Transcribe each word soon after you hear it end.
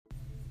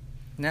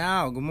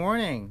Now, good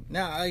morning.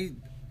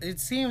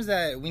 It seems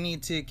that we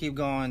need to keep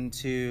going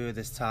to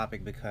this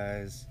topic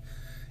because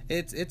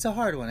it's a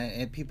hard one,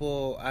 and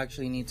people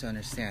actually need to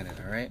understand it.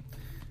 All right,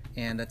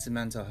 and that's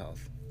mental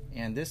health.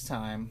 And this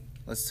time,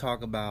 let's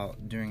talk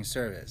about during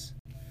service.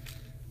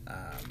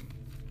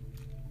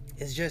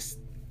 It's just,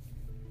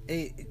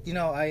 I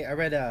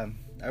read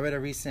a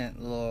recent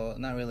little,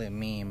 not really a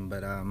meme,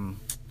 but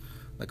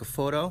like a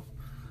photo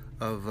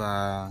of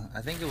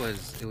I think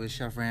it was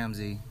Chef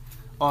Ramsay.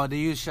 Oh, they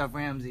use Chef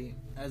Ramsay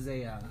as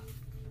a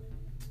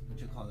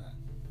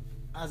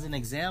as an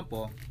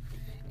example,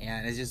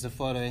 and it's just a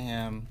photo of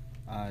him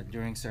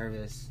during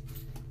service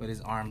with his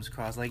arms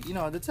crossed, like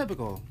the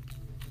typical,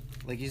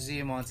 like you see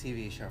him on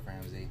TV, Chef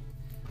Ramsay,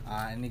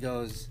 and he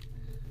goes,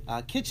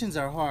 "Kitchens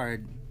are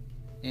hard,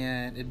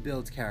 and it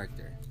builds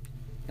character."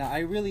 Now, I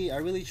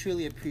really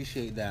truly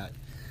appreciate that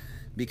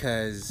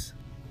because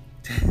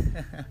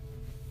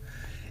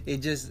it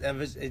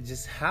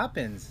just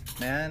happens,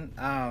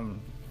 man.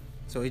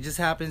 So it just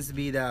happens to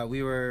be that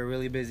we were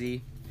really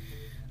busy.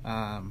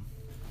 I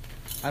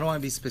don't want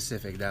to be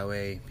specific, that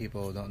way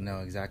people don't know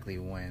exactly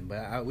when,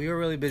 but we were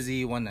really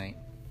busy one night,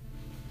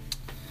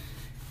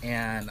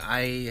 and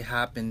I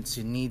happened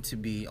to need to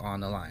be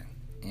on the line.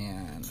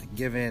 And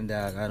given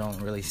that I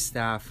don't really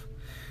staff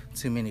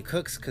too many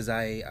cooks, because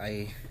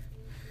I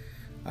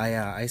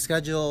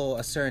schedule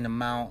a certain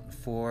amount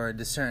for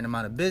the certain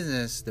amount of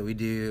business that we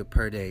do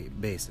per day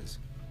basis.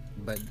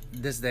 But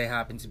this day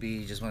happened to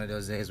be just one of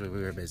those days where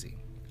we were busy.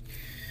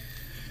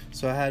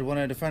 So I had one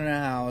at the front of the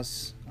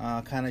house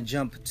kind of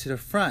jump to the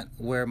front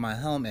where my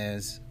helm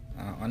is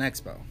on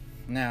Expo.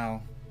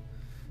 Now,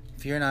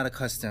 if you're not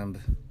accustomed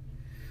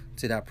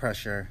to that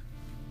pressure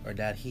or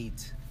that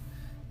heat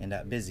and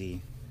that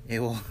busy, it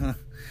will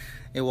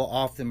it will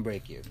often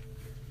break you.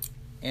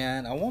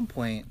 And at one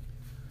point,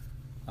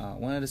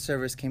 one of the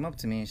servers came up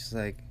to me and she's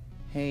like,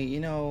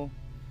 "Hey, so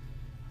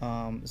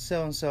and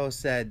so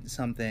said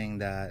something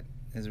that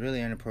is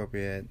really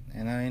inappropriate,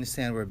 and I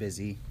understand we're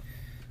busy,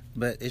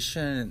 but it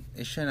shouldn't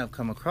have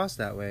come across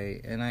that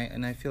way, and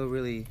I feel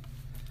really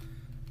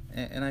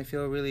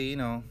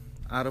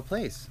out of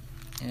place."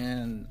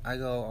 And I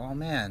go, "Oh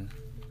man,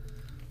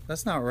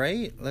 that's not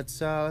right. Let's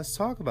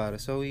talk about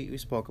it." So we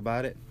spoke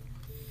about it,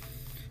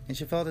 and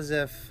she felt as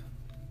if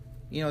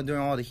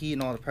during all the heat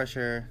and all the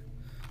pressure,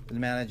 the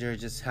manager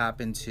just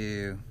happened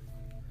to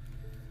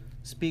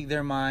speak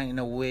their mind in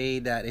a way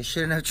that it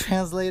shouldn't have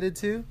translated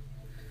to.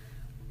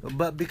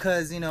 But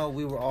because, we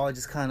were all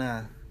just kind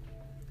of,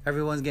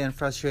 everyone's getting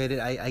frustrated,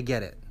 I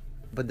get it.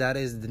 But that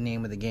is the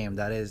name of the game.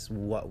 That is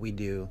what we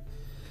do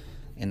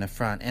in the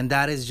front. And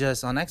that is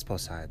just on Expo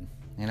side,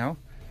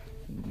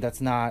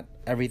 That's not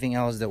everything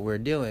else that we're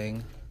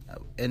doing.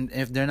 And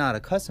if they're not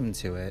accustomed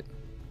to it,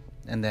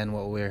 and then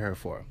what we're here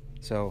for.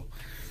 So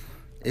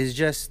it's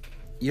just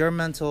your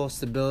mental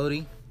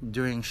stability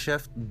during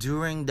shift,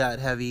 during that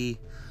heavy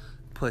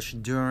push,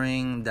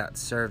 during that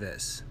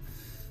service.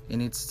 You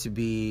need to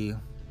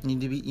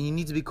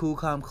be cool,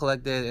 calm,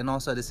 collected, and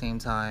also at the same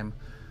time,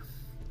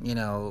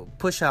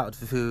 push out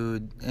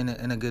food in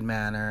a good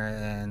manner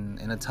and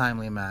in a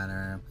timely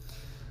manner.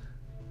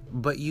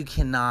 But you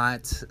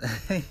cannot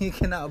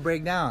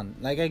break down.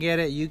 Like, I get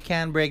it, you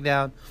can break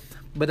down,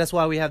 but that's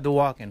why we have the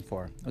walk-in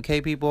for.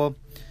 Okay, people,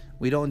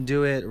 we don't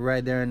do it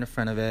right there in the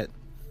front of it.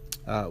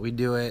 We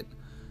do it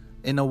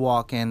in a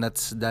walk-in.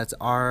 That's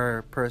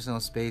our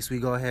personal space. We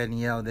go ahead and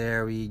yell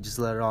there. We just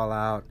let it all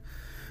out,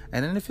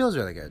 and then it feels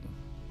really good.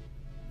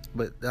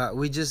 But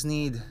we just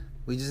need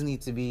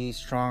to be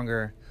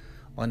stronger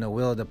on the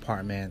will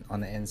department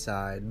on the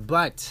inside.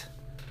 But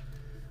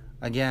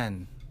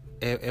again,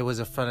 it was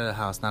the front of the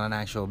house, not an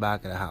actual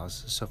back of the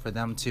house. So for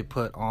them to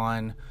put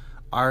on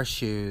our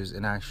shoes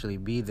and actually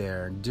be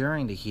there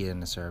during the heat in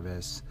the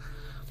service,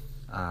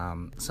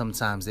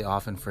 sometimes they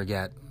often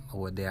forget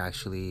what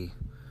the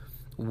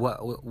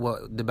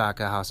back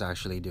of the house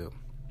actually do.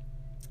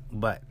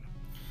 But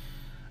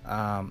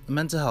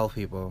mental health,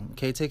 people,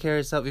 okay, take care of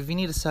yourself. If you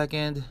need a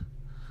second,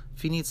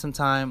 if you need some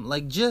time,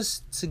 like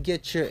just to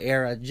get your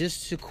air out,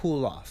 just to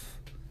cool off,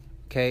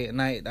 okay?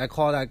 And I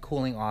call that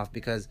cooling off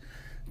because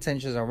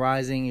tensions are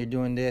rising. You're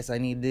doing this, I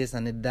need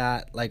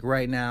that. Like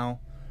right now,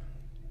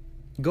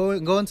 go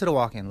into the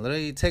walk-in.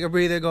 Literally take a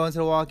breather, go into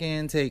the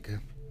walk-in, take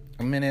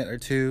a minute or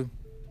two,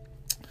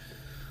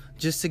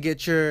 just to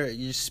get your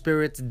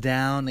spirits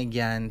down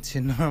again to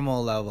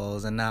normal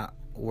levels, and not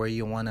where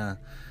you want to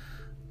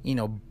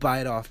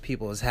bite off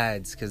people's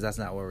heads, because that's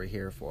not what we're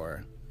here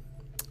for.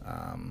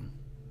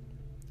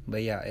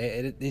 But yeah,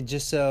 it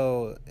just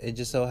so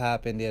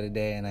happened the other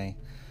day, and I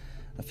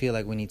feel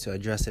like we need to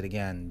address it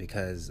again,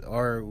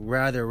 or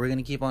rather we're going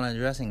to keep on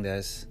addressing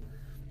this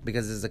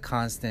because it's a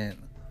constant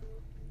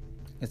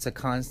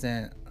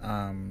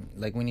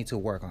like, we need to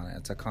work on it.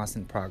 It's a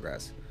constant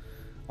progress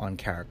on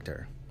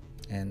character.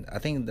 And I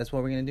think that's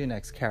what we're going to do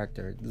next,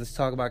 character. Let's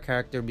talk about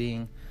character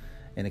being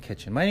in the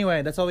kitchen. But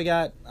anyway, that's all we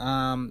got.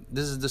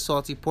 This is the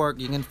Salty Pork.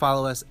 You can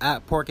follow us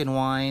at Pork and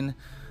Wine,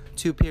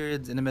 2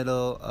 periods in the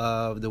middle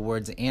of the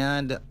words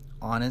 "and"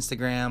 on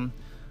Instagram.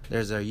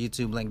 There's our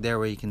YouTube link there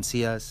where you can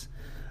see us.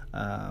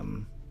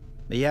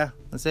 But yeah,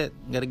 that's it.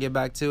 Gotta get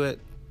back to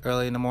it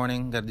early in the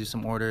morning. Gotta do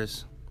some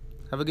orders.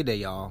 Have a good day,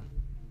 y'all.